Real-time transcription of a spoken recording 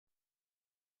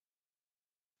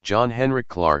Henrik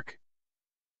Clarke.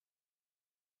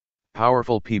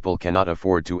 Powerful people cannot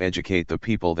afford to educate the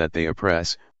people that they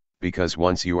oppress, because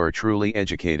once you are truly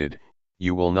educated,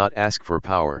 you will not ask for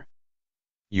power.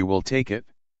 You will take it.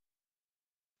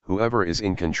 Whoever is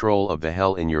in control of the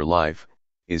hell in your life,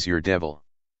 is your devil.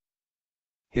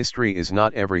 History is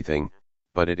not everything,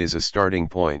 but it is a starting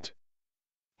point.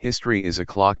 History is a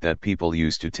clock that people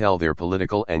use to tell their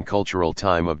political and cultural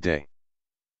time of day.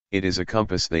 It is a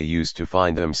compass they use to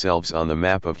find themselves on the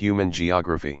map of human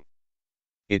geography.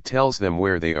 It tells them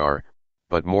where they are,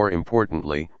 but more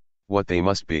importantly, what they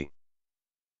must be.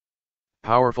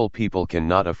 Powerful people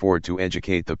cannot afford to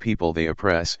educate the people they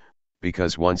oppress,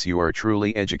 because once you are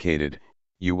truly educated,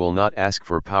 you will not ask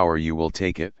for power, you will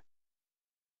take it.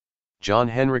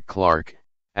 Henrik Clarke,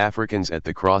 Africans at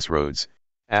the Crossroads,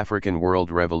 African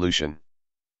World Revolution.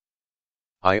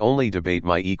 I only debate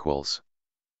my equals.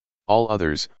 All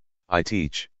others, I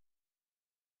teach.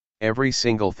 Every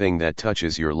single thing that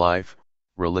touches your life,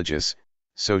 religious,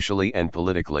 socially and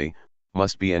politically,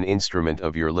 must be an instrument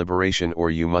of your liberation, or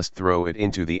you must throw it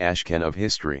into the ashcan of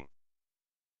history.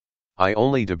 I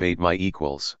only debate my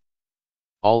equals.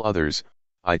 All others,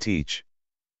 I teach.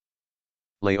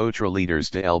 Les autres leaders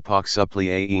de l'époque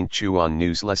supplient en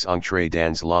nous les entrer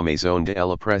dans la maison de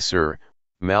l'oppresseur,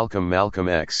 Malcolm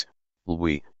X,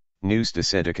 Louis, nous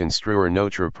décide de construire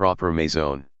notre propre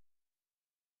maison.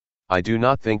 I do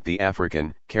not think the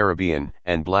African, Caribbean,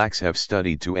 and blacks have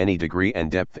studied to any degree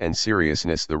and depth and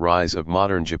seriousness the rise of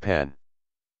modern Japan.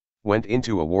 Went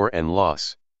into a war and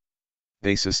lost.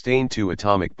 They sustained 2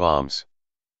 atomic bombs.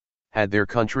 Had their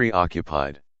country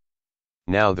occupied.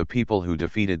 Now the people who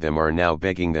defeated them are now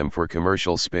begging them for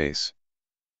commercial space.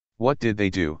 What did they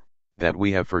do, that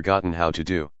we have forgotten how to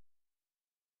do?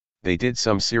 They did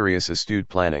some serious astute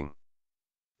planning.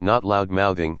 Not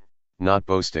loud-mouthing, not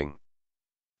boasting.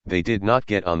 They did not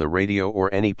get on the radio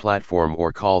or any platform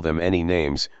or call them any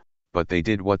names, but they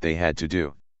did what they had to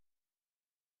do.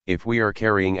 If we are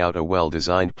carrying out a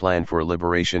well-designed plan for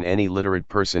liberation, any literate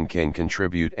person can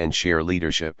contribute and share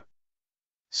leadership.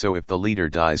 So if the leader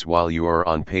dies while you are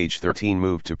on page 13,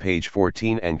 move to page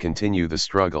 14 and continue the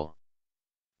struggle.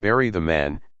 Bury the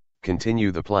man,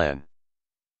 continue the plan.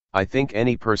 I think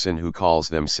any person who calls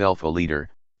themselves a leader,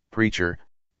 preacher,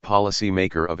 policy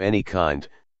maker of any kind,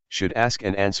 should ask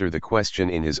and answer the question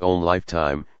in his own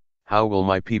lifetime: how will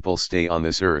my people stay on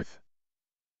this earth?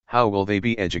 How will they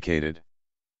be educated?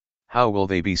 How will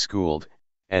they be schooled,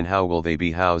 and how will they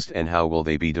be housed, and how will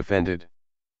they be defended?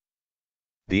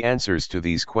 The answers to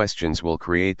these questions will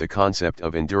create the concept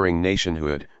of enduring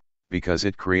nationhood, because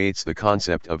it creates the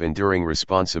concept of enduring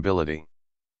responsibility.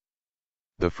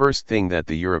 The first thing that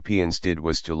the Europeans did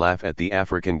was to laugh at the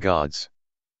African gods.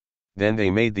 Then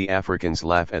they made the Africans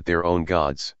laugh at their own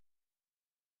gods.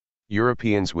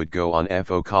 Europeans would go on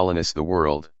to colonize the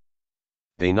world.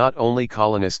 They not only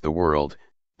colonize the world,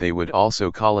 they would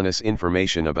also colonize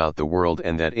information about the world,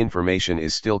 and that information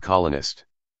is still colonized.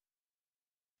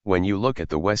 When you look at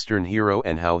the Western hero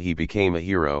and how he became a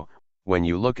hero, when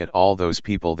you look at all those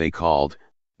people they called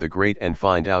the great and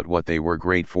find out what they were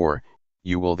great for,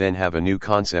 you will then have a new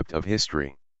concept of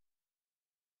history.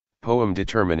 Poem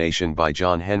Determination by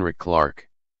Henrik Clarke.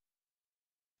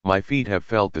 My feet have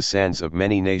felt the sands of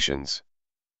many nations.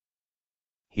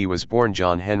 He was born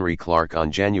John Henry Clarke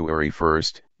on January 1,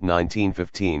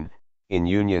 1915, in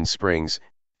Union Springs,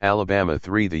 Alabama.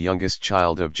 The youngest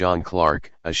child of John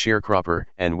Clarke, a sharecropper,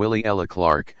 and Willie Ella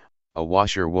Clarke, a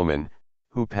washerwoman,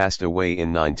 who passed away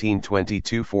in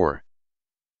 1922.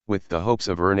 With the hopes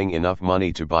of earning enough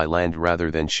money to buy land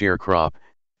rather than sharecrop,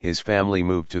 his family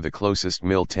moved to the closest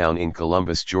mill town in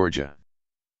Columbus, Georgia.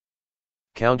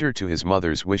 Counter to his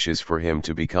mother's wishes for him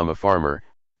to become a farmer,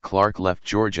 Clarke left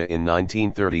Georgia in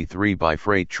 1933 by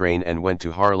freight train and went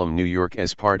to Harlem, New York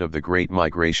as part of the Great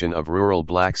Migration of rural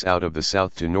blacks out of the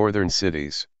South to northern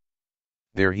cities.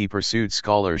 There he pursued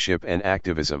scholarship and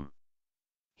activism.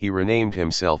 He renamed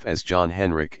himself as John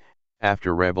Henrik,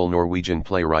 after rebel Norwegian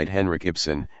playwright Henrik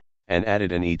Ibsen, and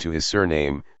added an E to his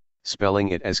surname, spelling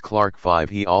it as Clarke.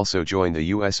 He also joined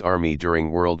the U.S. Army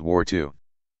during World War II.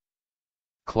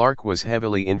 Clarke was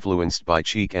heavily influenced by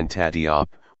Cheek and Tatiop,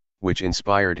 which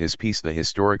inspired his piece The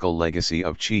Historical Legacy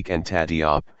of Cheek and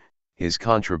Tatiop, his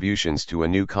contributions to a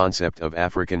new concept of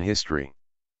African history.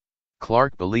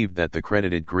 Clarke believed that the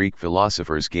credited Greek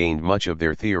philosophers gained much of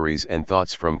their theories and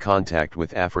thoughts from contact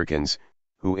with Africans,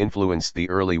 who influenced the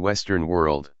early Western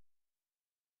world.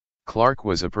 Clarke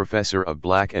was a professor of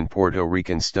Black and Puerto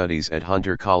Rican studies at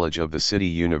Hunter College of the City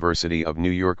University of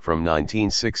New York from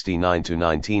 1969 to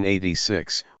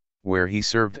 1986, where he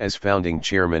served as founding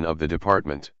chairman of the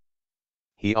department.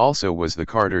 He also was the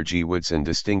Carter G. Woodson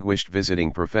Distinguished Visiting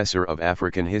Professor of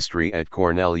African History at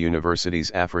Cornell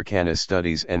University's Africana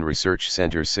Studies and Research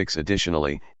Center 6.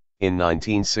 Additionally, in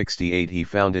 1968 he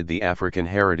founded the African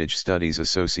Heritage Studies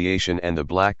Association and the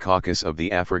Black Caucus of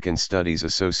the African Studies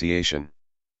Association.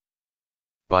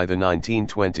 By the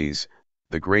 1920s,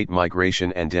 the Great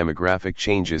Migration and demographic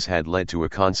changes had led to a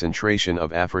concentration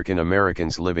of African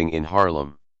Americans living in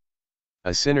Harlem. A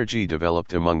synergy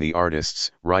developed among the artists,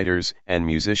 writers, and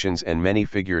musicians, and many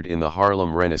figured in the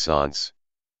Harlem Renaissance.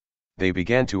 They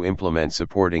began to implement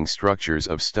supporting structures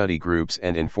of study groups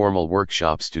and informal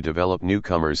workshops to develop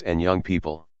newcomers and young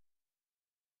people.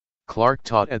 Clarke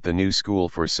taught at the New School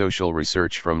for Social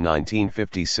Research from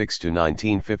 1956 to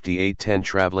 1958,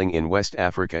 traveling in West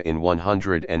Africa in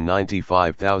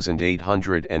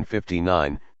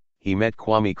 195,859. He met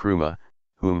Kwame Nkrumah,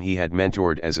 whom he had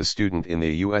mentored as a student in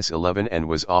the US 11, and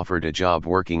was offered a job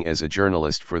working as a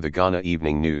journalist for the Ghana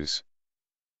Evening News.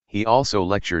 He also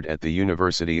lectured at the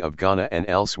University of Ghana and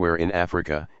elsewhere in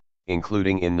Africa,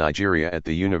 including in Nigeria at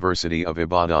the University of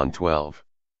Ibadan 12.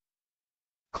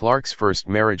 Clarke's first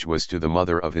marriage was to the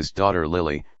mother of his daughter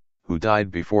Lily, who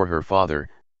died before her father.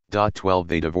 12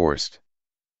 They divorced.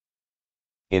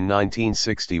 In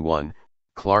 1961,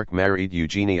 Clarke married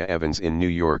Eugenia Evans in New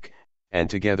York, and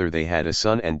together they had a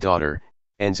son and daughter,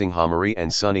 Enzinghamari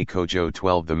and Sonny Kojo.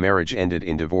 12 The marriage ended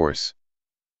in divorce.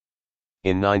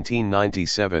 In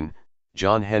 1997,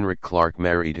 John Henrik Clarke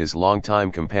married his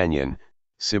longtime companion,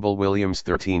 Sybil Williams.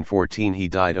 1314 He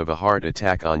died of a heart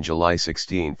attack on July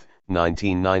 16,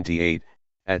 1998,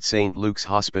 at St. Luke's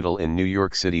Hospital in New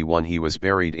York City. 1 He was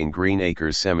buried in Green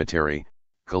Acres Cemetery,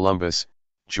 Columbus,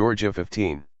 Georgia.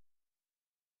 15.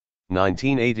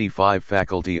 1985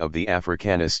 Faculty of the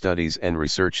Africana Studies and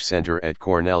Research Center at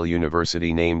Cornell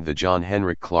University named the John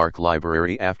Henrik Clarke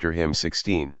Library after him.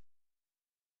 16.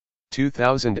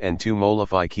 2002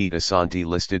 Molefi Keita Asante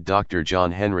listed Dr.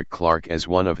 John Henrik Clarke as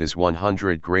one of his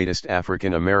 100 greatest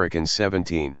African Americans.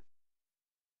 17.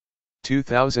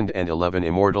 2011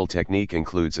 Immortal Technique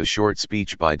includes a short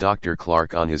speech by Dr.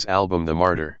 Clarke on his album The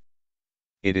Martyr.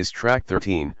 It is track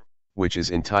 13, which is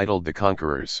entitled The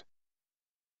Conquerors.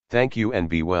 Thank you and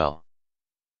be well.